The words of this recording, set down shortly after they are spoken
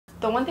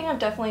The one thing I've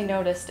definitely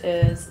noticed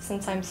is,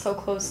 since I'm so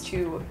close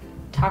to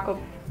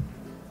taco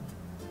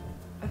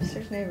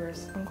upstairs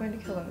neighbors, I'm going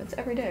to kill them. It's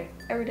every day.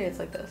 Every day it's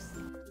like this.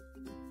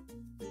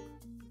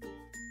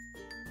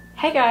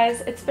 Hey guys,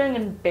 it's been an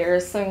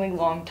embarrassingly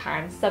long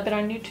time since I've been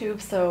on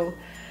YouTube, so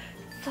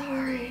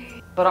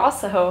sorry. But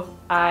also,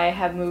 I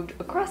have moved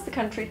across the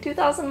country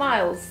 2,000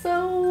 miles,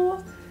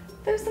 so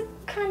there's a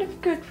kind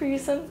of good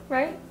reason,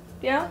 right?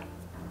 Yeah?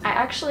 I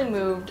actually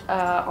moved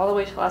all the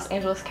way to Los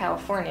Angeles,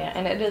 California,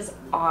 and it is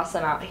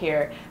awesome out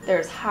here.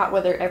 There's hot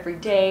weather every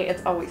day,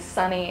 it's always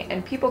sunny,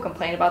 and people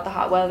complain about the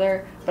hot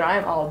weather, but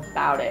I'm all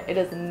about it. It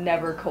is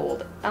never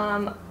cold.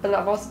 But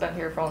I've also been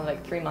here for only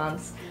like 3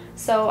 months,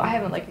 so I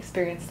haven't like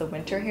experienced the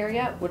winter here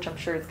yet, which I'm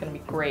sure is gonna be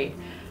great.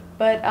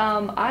 But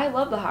I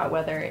love the hot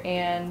weather,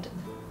 and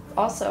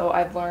also,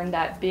 I've learned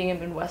that being a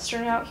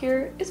Midwesterner out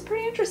here is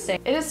pretty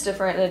interesting. It is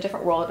different in a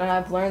different world, and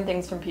I've learned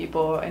things from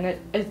people, and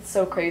it's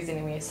so crazy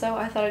to me, so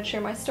I thought I'd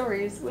share my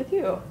stories with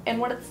you and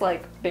what it's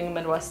like being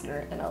a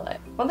Midwesterner in LA.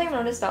 One thing I've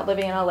noticed about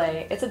living in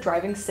LA, it's a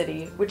driving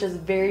city, which is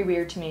very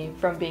weird to me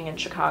from being in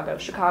Chicago.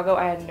 Chicago,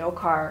 I had no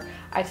car.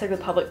 I took the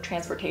public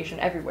transportation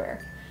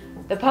everywhere.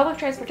 The public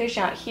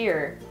transportation out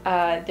here,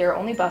 there are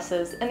only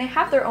buses, and they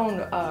have their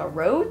own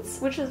roads,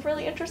 which is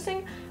really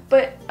interesting,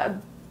 but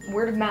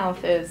word of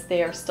mouth is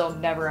they are still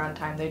never on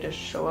time. They just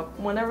show up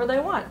whenever they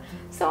want.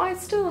 So I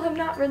still have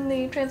not ridden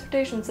the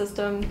transportation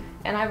system,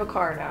 and I have a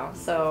car now,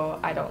 so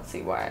I don't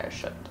see why I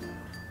should.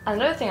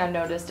 Another thing I've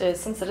noticed is,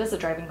 since it is a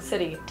driving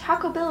city,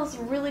 Taco Bell is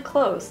really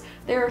close.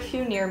 There are a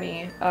few near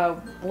me,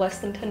 less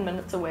than 10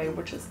 minutes away,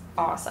 which is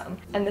awesome.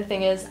 And the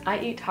thing is, I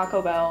eat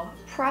Taco Bell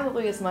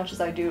probably as much as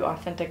I do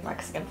authentic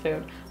Mexican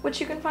food, which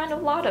you can find a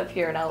lot of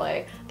here in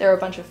LA. There are a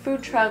bunch of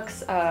food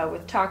trucks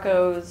with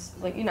tacos,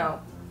 like, you know,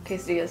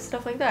 quesadillas,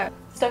 stuff like that.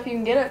 Stuff you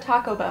can get at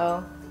Taco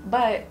Bell,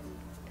 but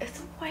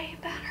it's way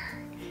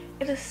better.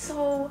 It is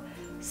so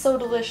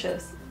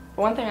delicious.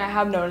 One thing I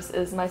have noticed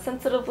is my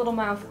sensitive little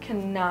mouth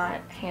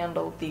cannot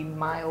handle the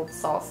mild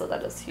salsa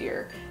that is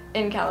here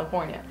in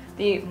California.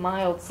 The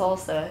mild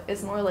salsa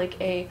is more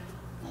like a,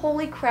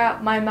 holy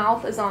crap, my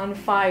mouth is on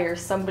fire,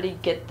 somebody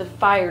get the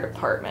fire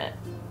department.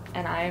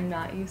 And I am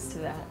not used to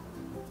that.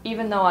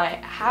 Even though I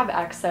have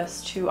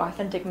access to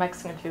authentic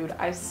Mexican food,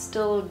 I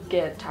still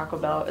get Taco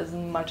Bell as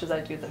much as I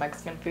do the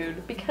Mexican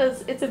food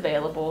because it's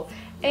available,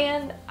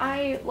 and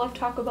I love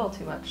Taco Bell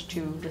too much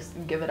to just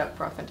give it up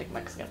for authentic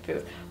Mexican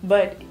food.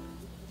 But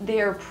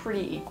they are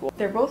pretty equal.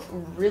 They're both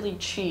really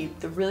cheap,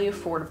 they're really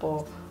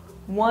affordable.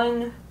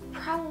 One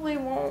probably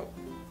won't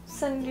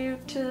send you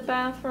to the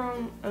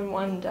bathroom, and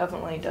one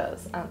definitely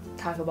does.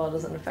 Taco Bell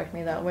doesn't affect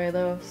me that way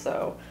though,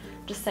 so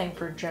just saying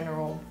for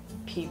general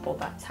people,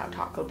 that's how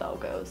Taco Bell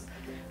goes.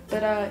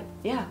 But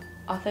yeah,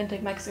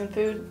 authentic Mexican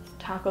food,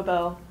 Taco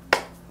Bell,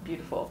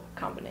 beautiful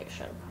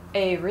combination.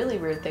 A really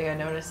weird thing I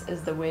noticed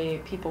is the way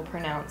people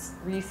pronounce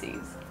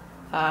Reese's.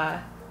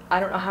 I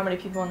don't know how many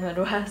people in the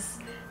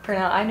Midwest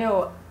pronounce, I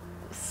know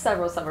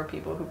several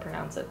people who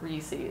pronounce it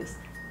Reese's,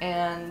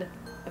 and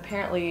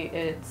apparently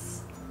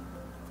it's,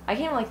 I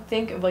can't like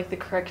think of like the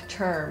correct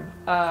term.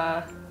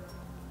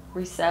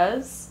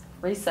 Recess,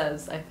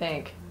 I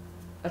think.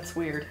 That's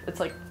weird. It's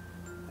like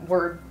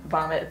word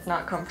vomit, it's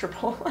not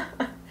comfortable.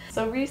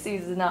 So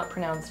Reese's is not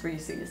pronounced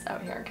Reese's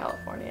out here in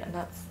California, and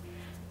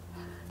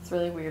it's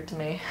really weird to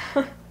me.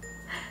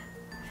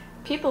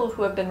 People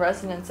who have been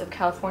residents of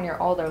California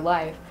all their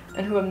life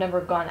and who have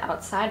never gone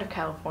outside of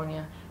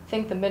California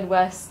think the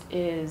Midwest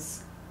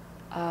is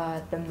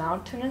the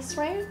mountainous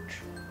range,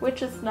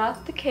 which is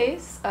not the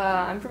case.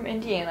 I'm from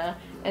Indiana,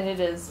 and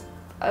it is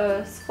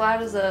as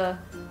flat as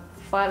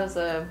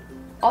a,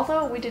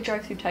 although we did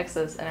drive through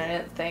Texas, and I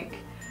didn't think,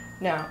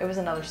 no, it was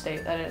another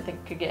state that I didn't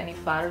think could get any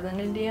flatter than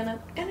Indiana,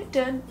 and it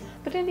did,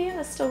 but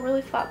Indiana's still a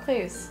really flat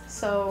place,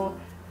 so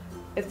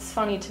it's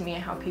funny to me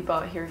how people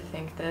out here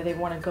think that they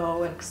want to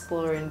go and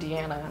explore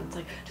Indiana, and it's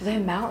like, do they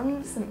have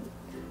mountains? And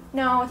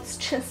no, it's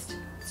just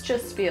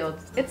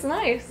fields. It's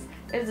nice.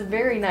 It is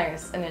very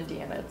nice in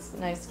Indiana. It's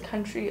nice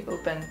country,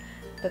 open,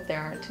 but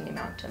there aren't any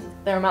mountains.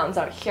 There are mountains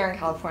out here in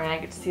California, and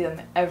I get to see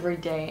them every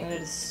day, and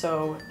it is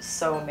so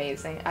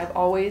amazing. I've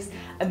always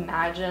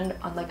imagined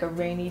on like a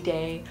rainy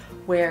day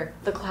where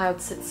the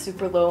clouds sit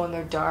super low and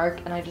they're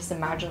dark, and I just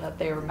imagine that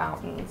they were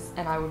mountains,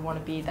 and I would want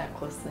to be that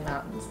close to the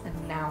mountains,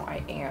 and now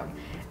I am,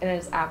 and it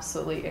is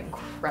absolutely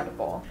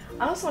incredible.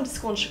 I also went to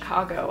school in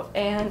Chicago,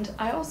 and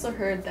I also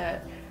heard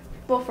that,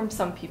 well, from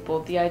some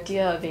people, the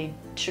idea of a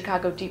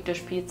Chicago deep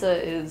dish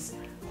pizza is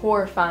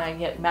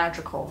horrifying yet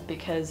magical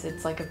because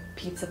it's like a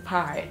pizza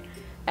pie,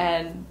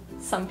 and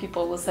some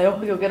people will say,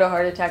 oh, you'll get a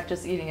heart attack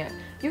just eating it.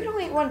 You can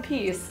only eat one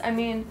piece. I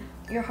mean,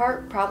 your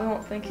heart probably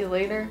won't thank you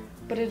later,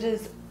 but it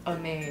is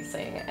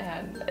amazing,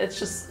 and it's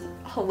just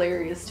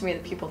hilarious to me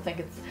that people think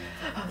it's,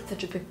 oh, it's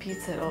such a big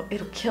pizza,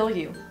 it'll kill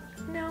you.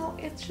 No,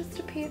 it's just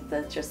a pizza,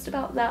 it's just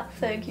about that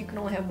thick. You can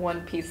only have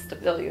one piece to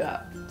fill you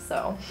up,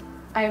 so.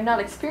 I have not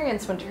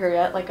experienced winter here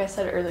yet, like I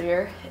said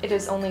earlier. It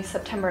is only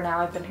September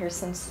now, I've been here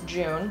since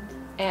June,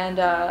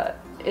 And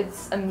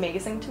it's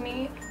amazing to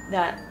me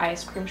that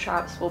ice cream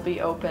shops will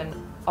be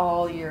open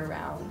all year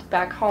round.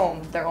 Back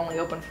home, they're only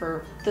open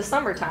for the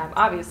summertime,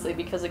 obviously,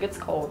 because it gets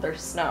cold,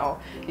 there's snow.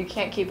 You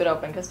can't keep it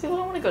open because people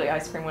don't want to go to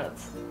ice cream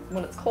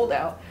when it's cold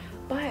out.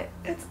 But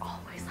it's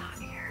always hot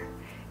here.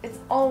 It's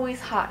always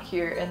hot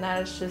here, and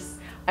that is just,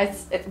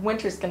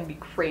 winter's gonna be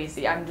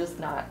crazy. I'm just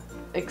not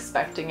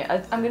expecting it.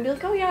 I'm gonna be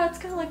like, oh yeah, it's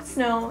gonna like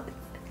snow.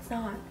 It's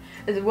not.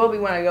 It will be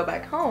when I go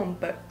back home,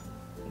 but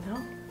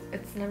no,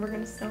 it's never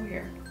gonna snow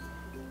here.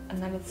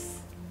 And then it's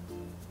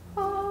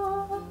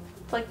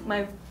like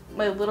my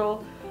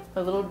little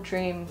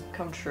dream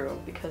come true,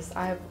 because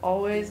I've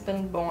always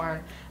been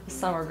born a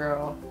summer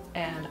girl,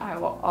 and I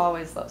will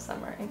always love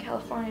summer. And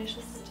California is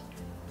just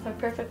my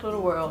perfect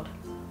little world,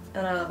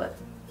 and I love it.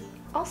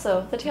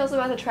 Also, the tales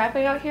about the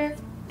traffic out here,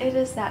 it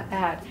is that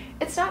bad.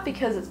 It's not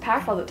because it's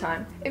packed all the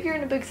time. If you're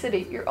in a big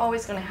city, you're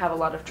always going to have a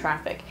lot of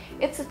traffic.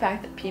 It's the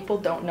fact that people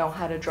don't know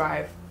how to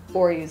drive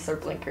or use their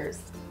blinkers.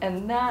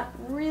 And that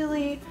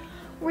really,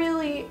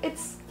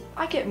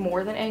 I get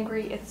more than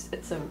angry.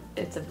 It's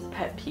a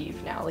pet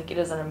peeve now. Like, it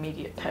is an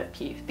immediate pet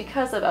peeve.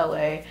 Because of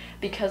LA,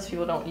 because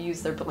people don't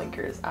use their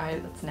blinkers,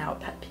 it's now a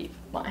pet peeve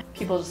of mine.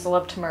 People just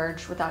love to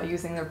merge without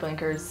using their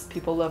blinkers.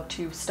 People love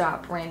to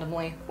stop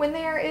randomly when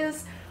there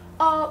is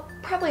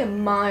probably a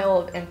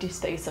mile of empty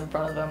space in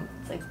front of them.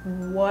 It's like,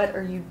 what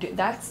are you doing?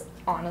 That's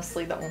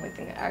honestly the only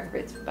thing that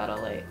aggravates me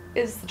about LA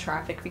is the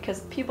traffic,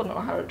 because people don't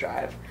know how to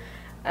drive,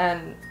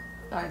 and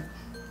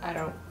I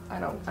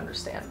don't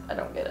understand. I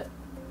don't get it.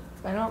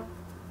 I don't.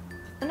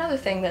 Another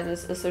thing that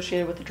is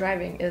associated with the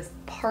driving is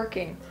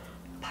parking.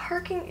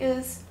 Parking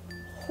is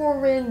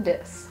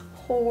horrendous.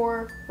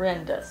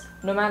 Horrendous.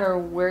 No matter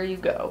where you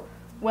go.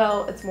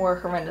 Well, it's more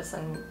horrendous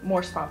in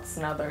more spots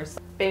than others.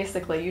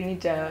 Basically, you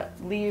need to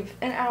leave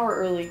an hour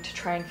early to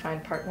try and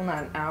find park. Well,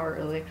 not an hour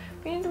early.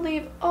 You need to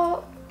leave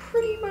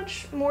pretty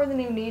much more than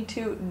you need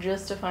to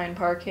just to find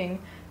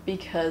parking,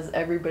 because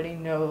everybody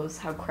knows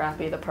how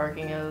crappy the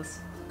parking is.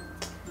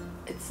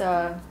 It's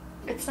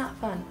not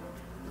fun.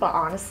 But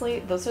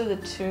honestly, those are the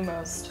two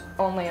most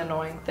only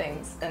annoying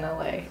things in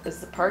LA, is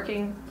the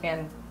parking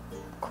and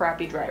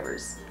crappy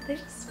drivers. They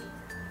just,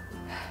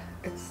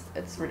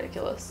 it's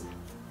ridiculous.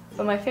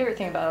 But my favorite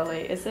thing about LA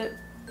is that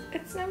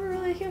it's never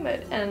really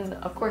humid. And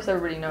of course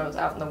everybody knows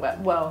out in the west,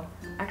 well,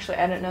 actually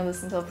I didn't know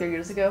this until a few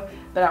years ago,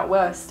 but out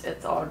west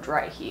it's all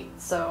dry heat.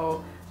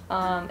 So,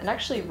 it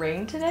actually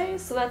rained today,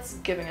 so that's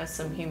giving us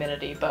some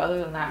humidity. But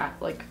other than that,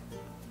 like,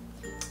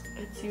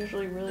 it's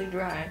usually really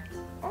dry.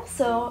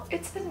 Also,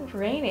 it's been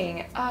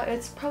raining.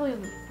 It's probably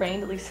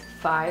rained at least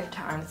 5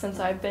 times since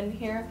I've been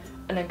here,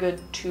 and a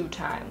good 2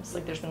 times.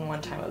 Like, there's been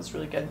one time it was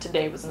really good.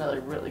 Today was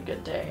another really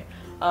good day.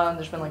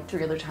 There's been like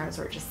 3 other times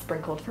where it just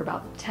sprinkled for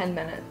about 10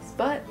 minutes.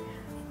 But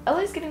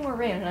LA's getting more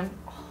rain, and I'm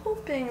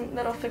hoping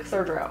that'll fix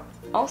our drought.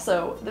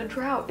 Also, the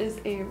drought is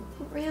a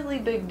really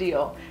big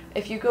deal.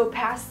 If you go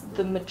past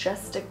the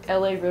majestic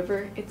LA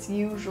River, it's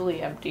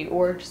usually empty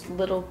or just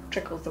little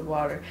trickles of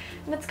water.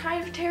 And it's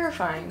kind of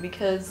terrifying,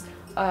 because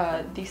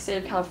the state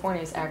of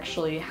California is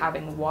actually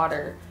having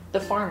water. The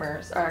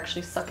farmers are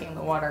actually sucking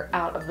the water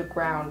out of the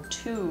ground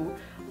to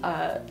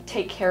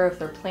take care of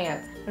their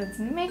plants, and it's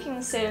making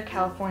the state of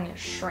California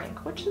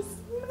shrink, which is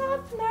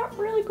not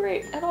really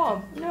great at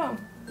all. No.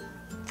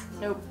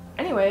 Nope.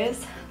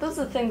 Anyways, those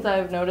are the things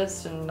I've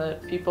noticed and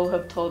that people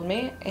have told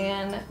me,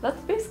 and that's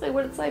basically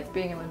what it's like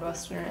being a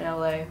Midwesterner in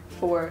LA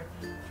for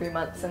 3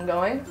 months and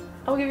going.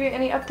 I'll give you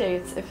any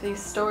updates if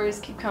these stories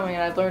keep coming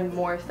and I've learned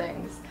more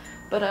things.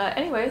 But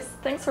anyways,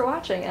 thanks for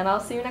watching, and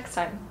I'll see you next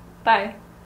time. Bye!